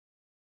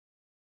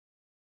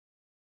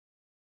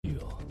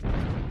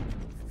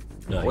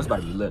Oh, it's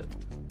about to be lit.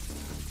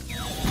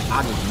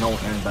 I just know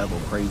Eren's about to go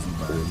crazy,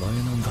 bro.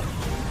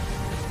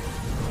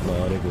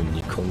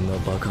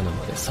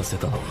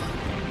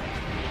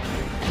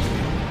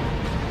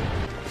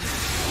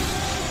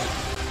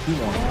 He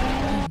wants to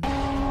win.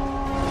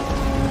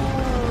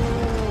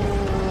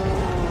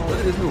 Look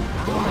at this new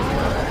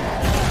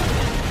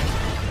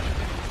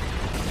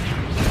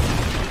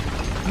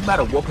he about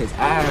to whoop his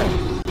ass.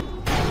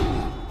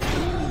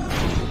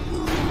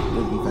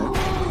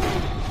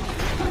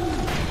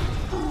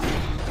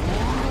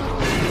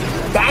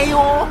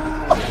 Damn!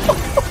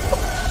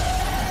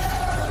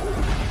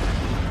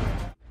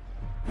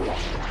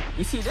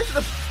 You see, this is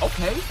a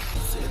okay.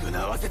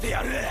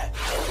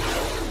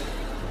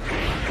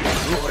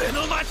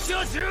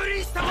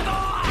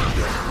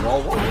 Whoa,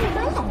 whoa,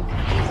 damn!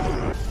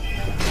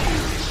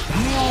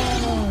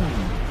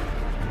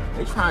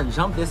 They trying to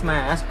jump this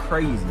man. That's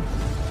crazy.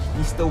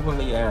 He's still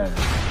putting the ass.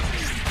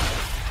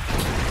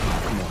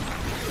 Come on.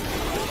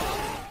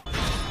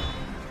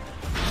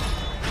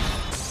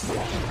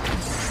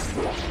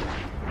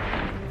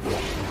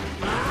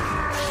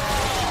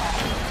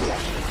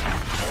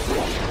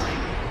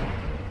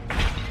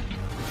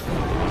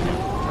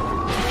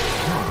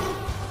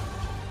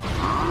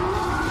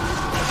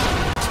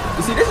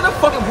 You see, this is the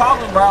fucking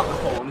problem, bro.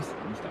 Oh, let me stop.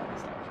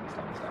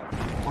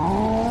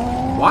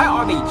 Why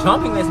are they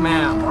jumping this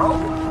man,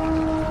 bro?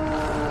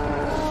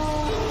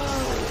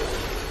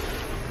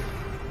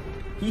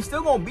 He's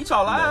still gonna beat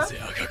y'all ass.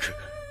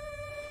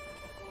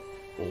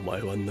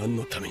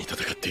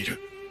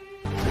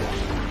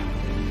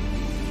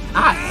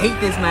 I hate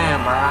this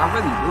man, bro. I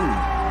really do.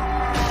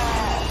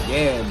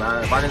 Yeah,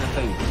 bro. Right in the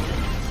face.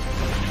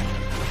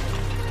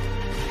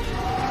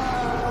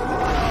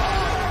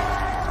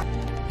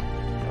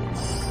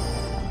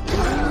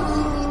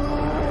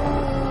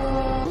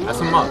 That's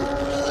him up.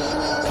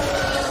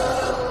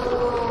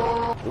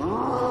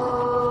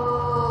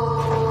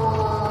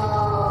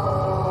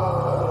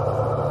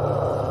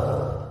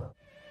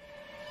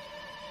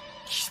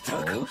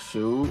 Oh,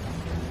 shoot.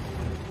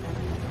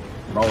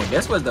 Bro,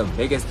 this was the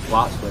biggest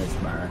plot twist,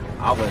 bro.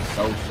 I was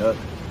so shook.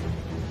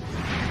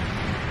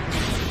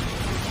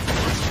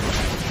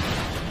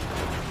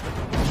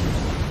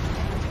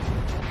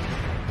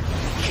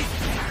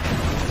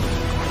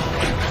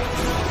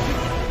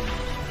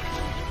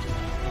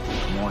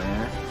 Come on,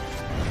 Eren.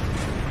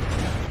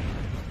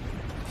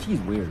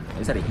 She's weird.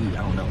 Is that a he?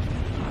 I don't know.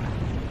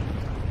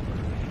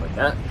 But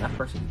that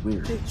person's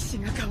weird.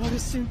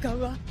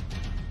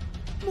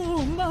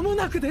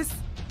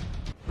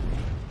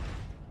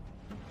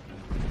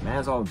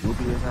 Man's all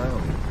goopy as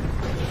hell.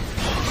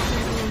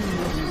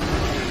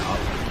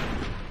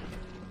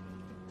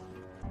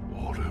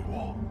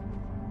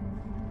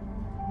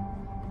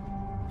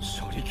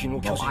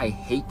 Bro, I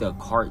hate the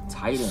cart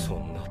titan.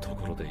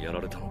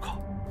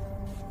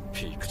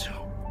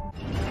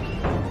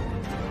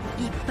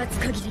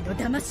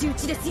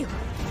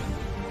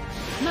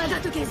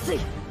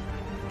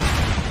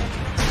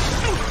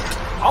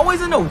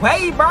 Always in the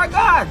way, bro.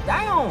 God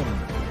damn.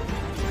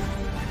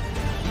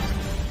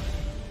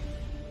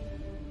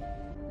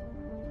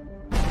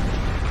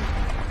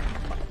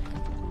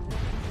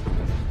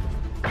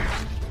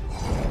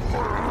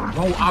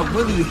 Bro, I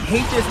really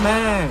hate this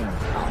man.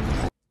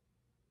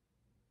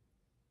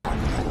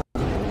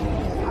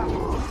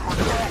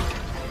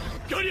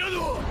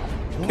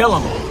 Kill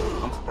him.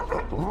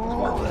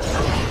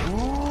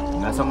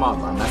 Mess him up,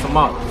 bro. Mess him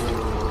up.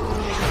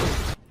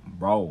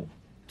 Bro.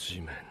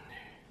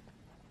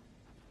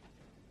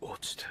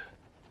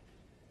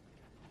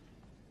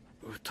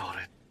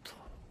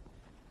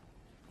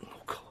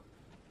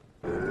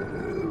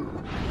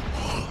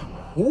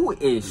 Who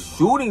is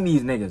shooting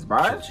these niggas,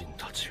 bro?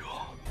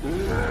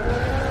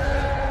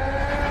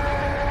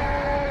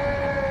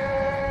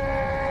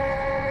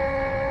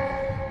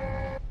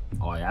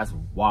 Oh, that's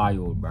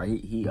wild, bro.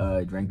 He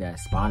drank that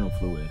spinal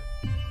fluid.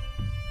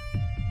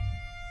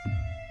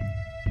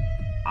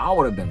 I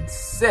would have been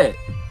sick.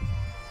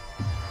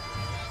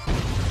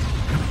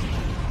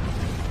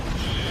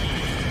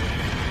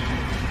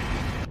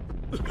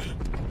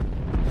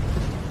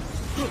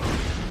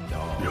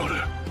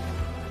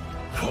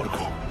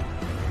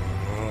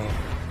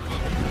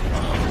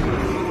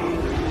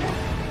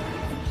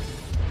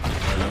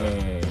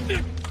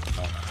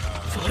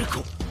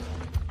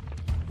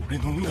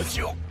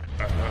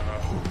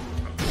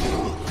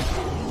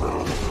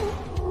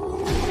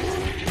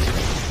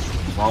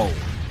 Bro,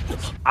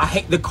 I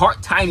hate the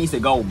cart titan needs to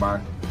go, bro.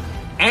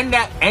 And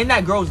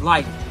that girl's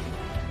life.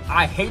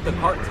 I hate the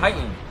cart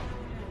titan.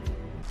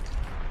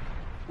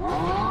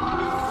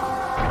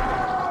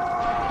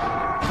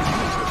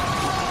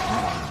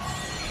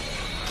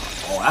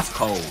 Oh, that's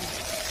cold.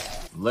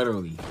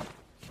 Literally,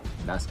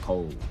 that's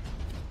cold.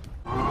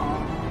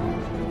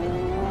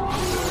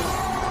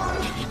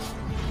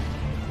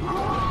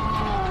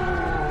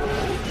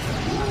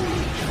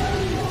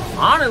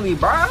 Finally,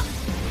 bro.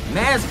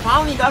 Man's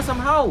finally got some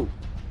help.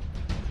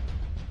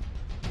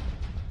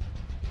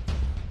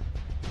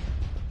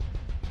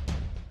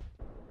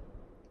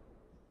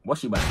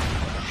 What's she about?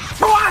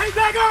 Bro, I I hate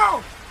that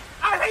girl.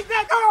 I hate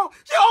that girl.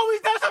 She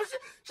always does some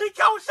shit. She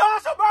killed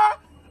Sasha, bro.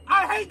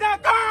 I hate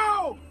that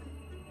girl.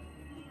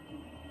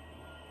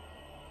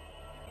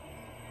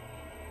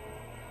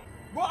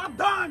 Bro, I'm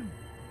done.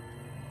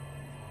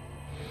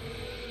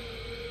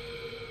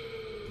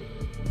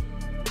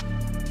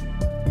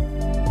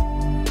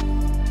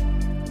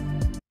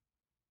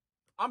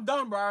 I'm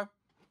done, bro.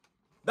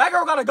 That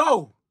girl gotta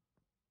go.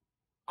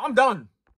 I'm done.